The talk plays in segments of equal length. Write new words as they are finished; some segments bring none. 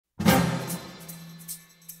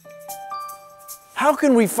How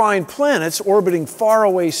can we find planets orbiting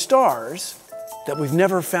faraway stars that we've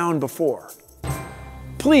never found before?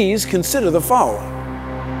 Please consider the following.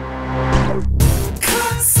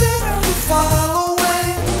 Consider the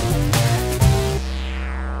following.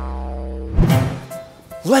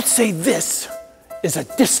 Let's say this is a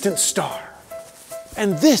distant star,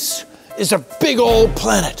 and this is a big old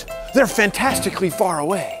planet. They're fantastically far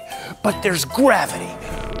away, but there's gravity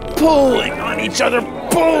pulling on each other,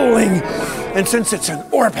 pulling. And since it's in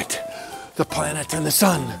orbit, the planet and the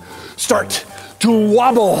sun start to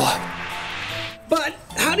wobble. But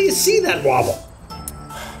how do you see that wobble?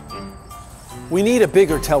 We need a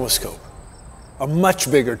bigger telescope, a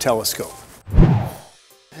much bigger telescope.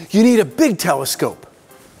 You need a big telescope,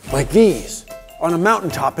 like these, on a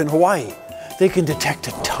mountaintop in Hawaii. They can detect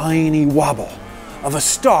a tiny wobble of a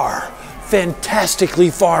star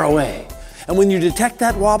fantastically far away. And when you detect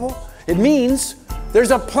that wobble, it means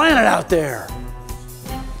there's a planet out there.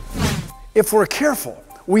 If we're careful,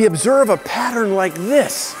 we observe a pattern like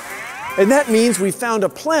this, and that means we found a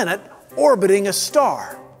planet orbiting a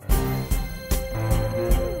star.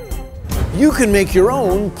 You can make your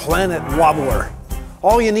own planet wobbler.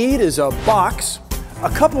 All you need is a box, a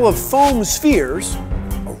couple of foam spheres,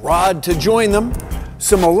 a rod to join them,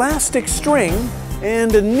 some elastic string,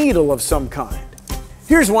 and a needle of some kind.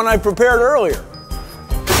 Here's one I prepared earlier.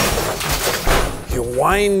 You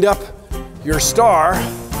wind up your star,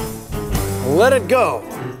 let it go,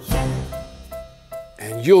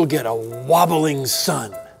 and you'll get a wobbling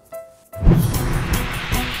sun.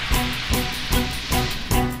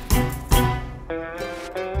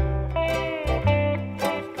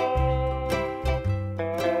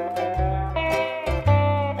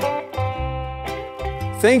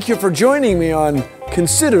 Thank you for joining me on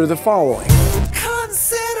Consider the Following.